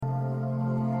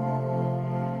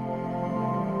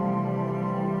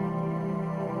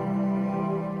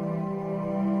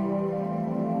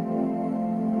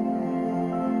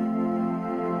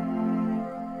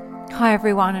Hi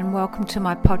everyone, and welcome to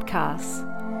my podcast.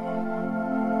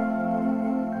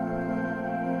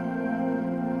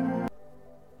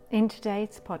 In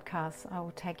today's podcast, I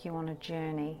will take you on a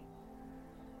journey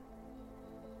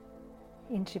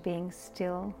into being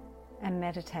still and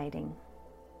meditating.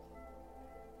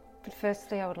 But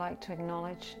firstly, I would like to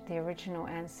acknowledge the original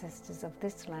ancestors of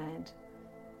this land,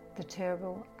 the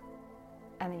Turrbal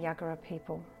and the Yagara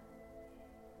people.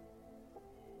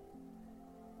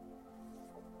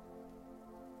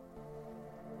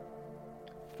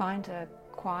 Find a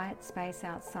quiet space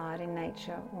outside in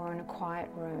nature or in a quiet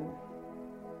room.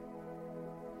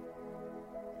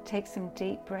 Take some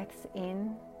deep breaths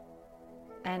in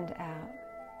and out.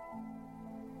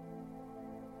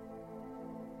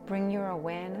 Bring your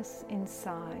awareness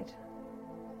inside.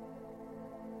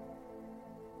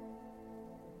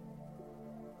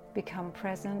 Become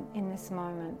present in this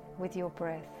moment with your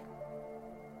breath.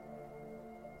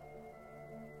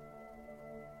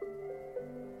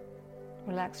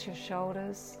 Relax your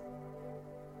shoulders.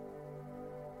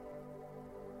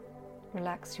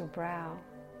 Relax your brow.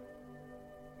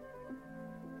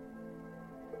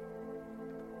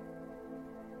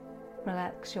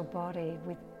 Relax your body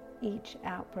with each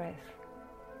out-breath.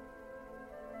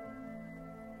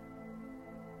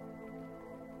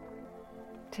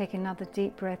 Take another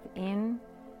deep breath in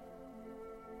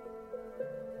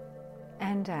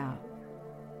and out.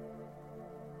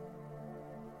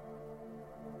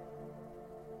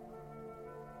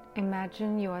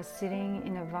 Imagine you are sitting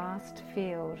in a vast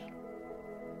field.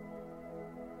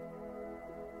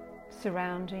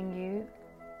 Surrounding you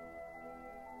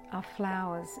are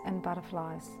flowers and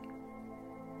butterflies.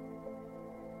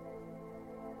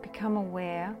 Become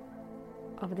aware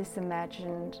of this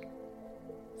imagined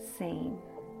scene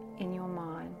in your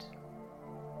mind.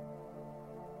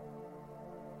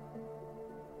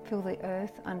 Feel the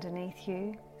earth underneath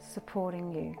you,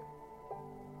 supporting you.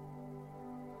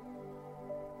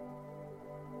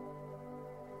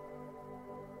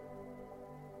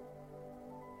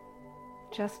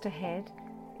 Just ahead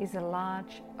is a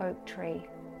large oak tree.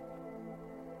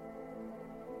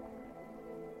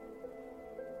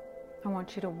 I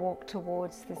want you to walk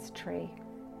towards this tree.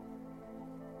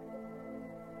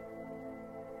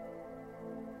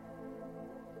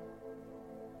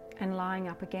 And lying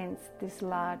up against this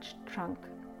large trunk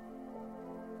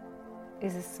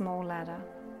is a small ladder.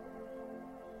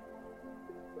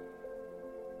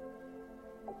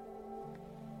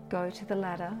 Go to the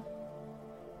ladder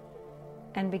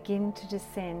and begin to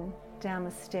descend down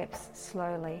the steps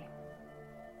slowly.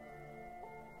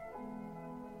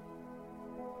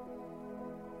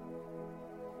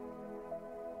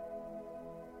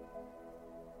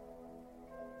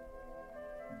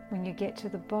 When you get to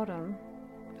the bottom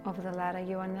of the ladder,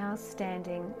 you are now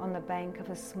standing on the bank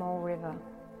of a small river.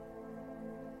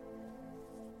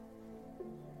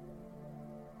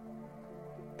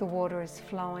 The water is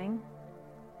flowing,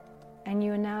 and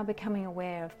you are now becoming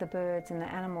aware of the birds and the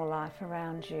animal life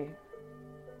around you.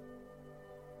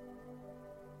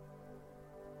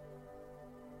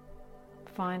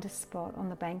 Find a spot on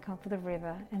the bank of the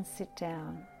river and sit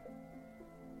down.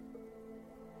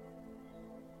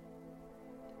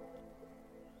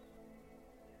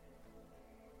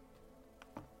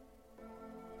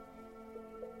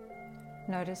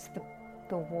 Notice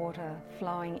the water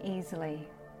flowing easily.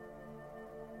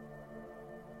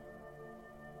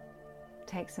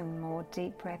 Take some more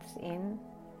deep breaths in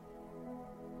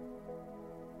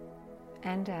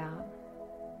and out.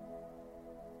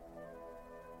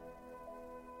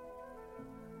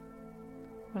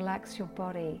 Relax your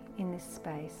body in this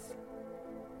space.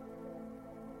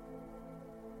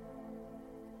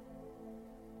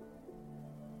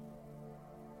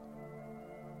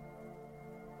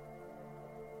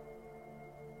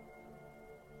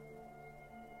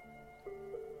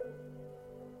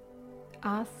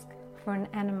 Ask for an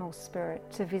animal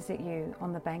spirit to visit you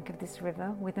on the bank of this river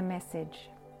with a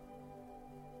message.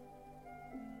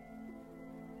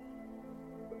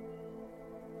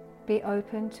 Be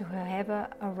open to whoever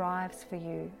arrives for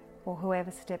you or whoever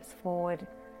steps forward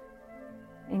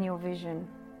in your vision.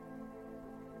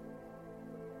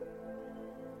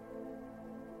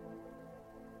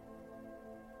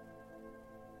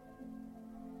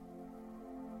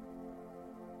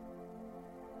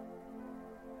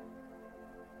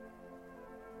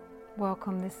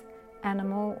 Welcome this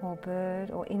animal or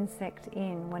bird or insect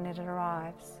in when it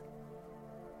arrives.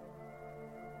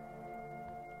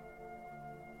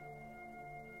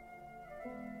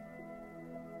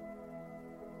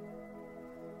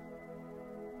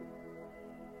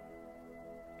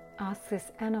 Ask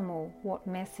this animal what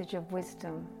message of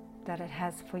wisdom that it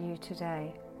has for you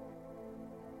today.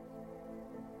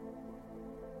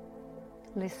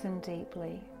 Listen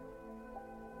deeply.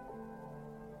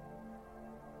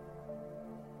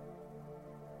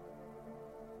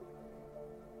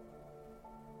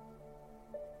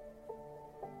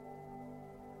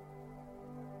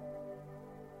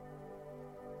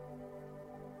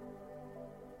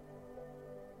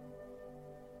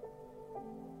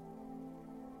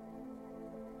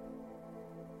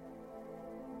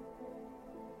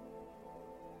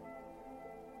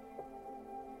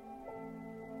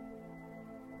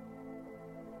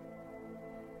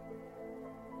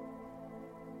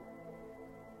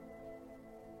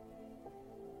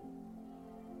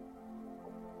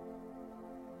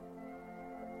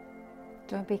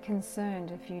 Don't be concerned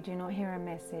if you do not hear a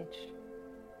message.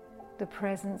 The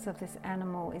presence of this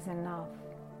animal is enough.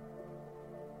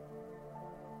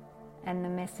 And the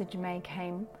message may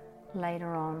come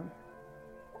later on.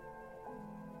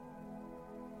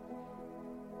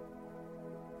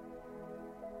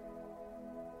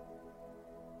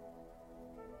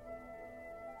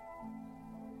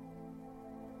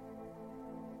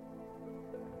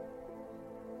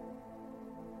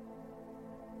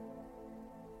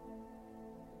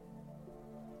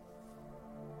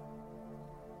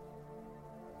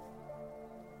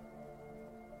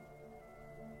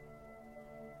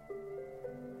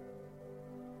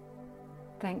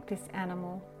 Thank this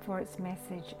animal for its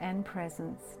message and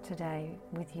presence today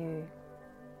with you.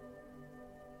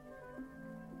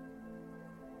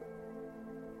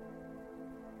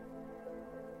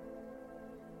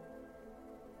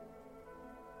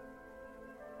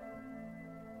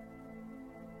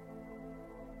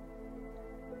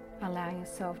 Allow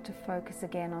yourself to focus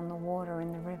again on the water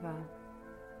in the river,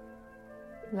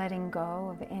 letting go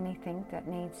of anything that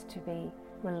needs to be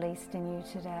released in you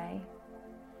today.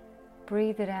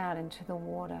 Breathe it out into the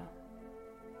water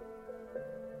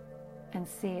and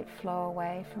see it flow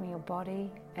away from your body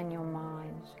and your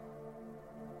mind.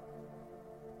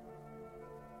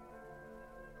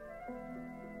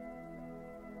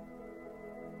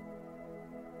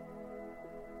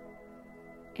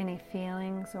 Any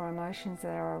feelings or emotions that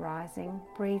are arising,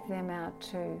 breathe them out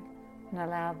too and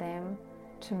allow them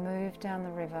to move down the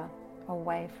river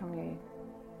away from you.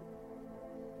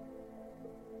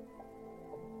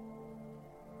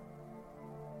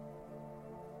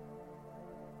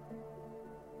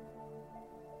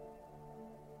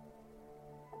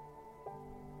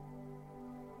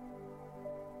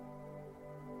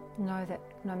 Know that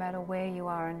no matter where you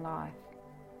are in life,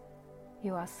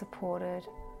 you are supported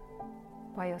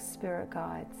by your spirit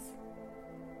guides,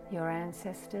 your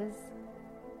ancestors,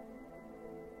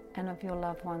 and of your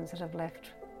loved ones that have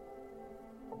left.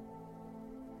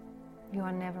 You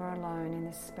are never alone in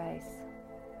this space.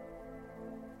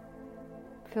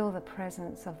 Feel the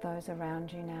presence of those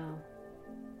around you now.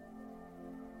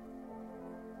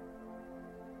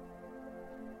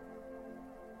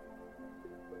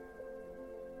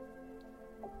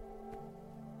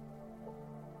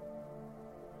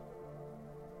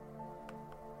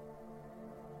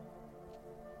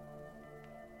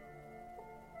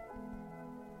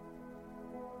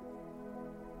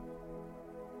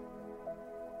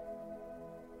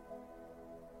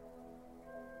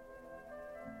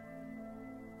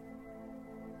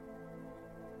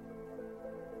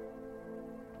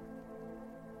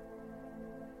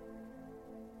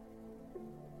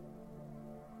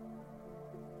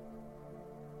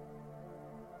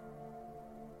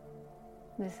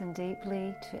 Listen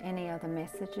deeply to any other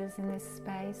messages in this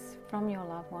space from your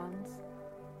loved ones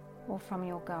or from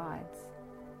your guides.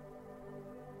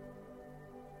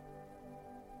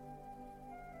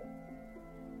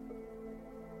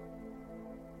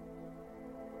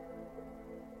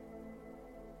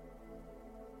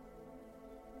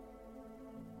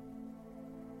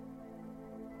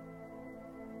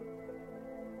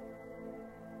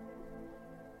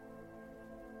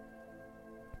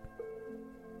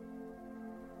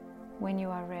 When you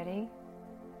are ready,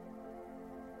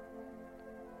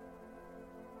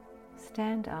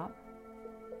 stand up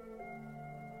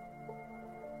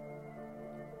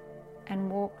and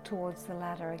walk towards the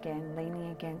ladder again,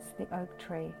 leaning against the oak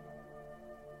tree.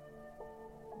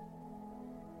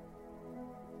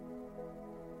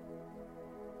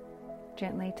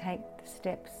 Gently take the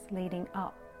steps leading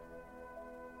up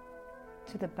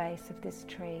to the base of this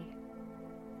tree,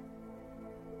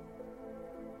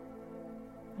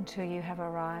 until you have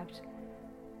arrived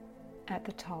at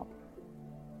the top.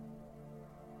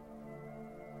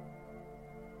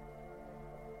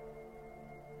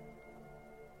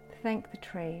 Thank the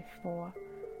tree for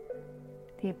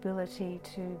the ability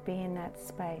to be in that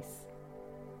space.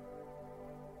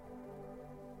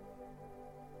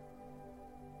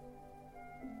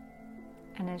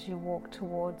 And as you walk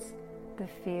towards the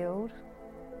field,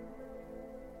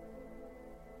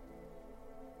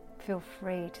 feel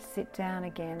free to sit down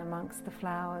again amongst the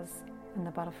flowers and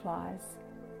the butterflies,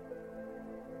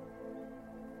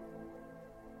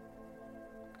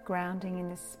 grounding in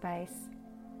this space,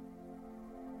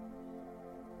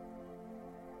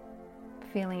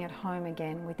 feeling at home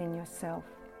again within yourself.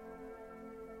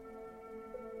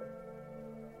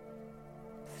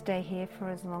 Stay here for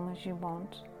as long as you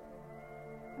want,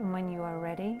 and when you are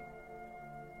ready,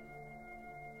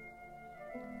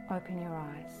 open your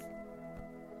eyes.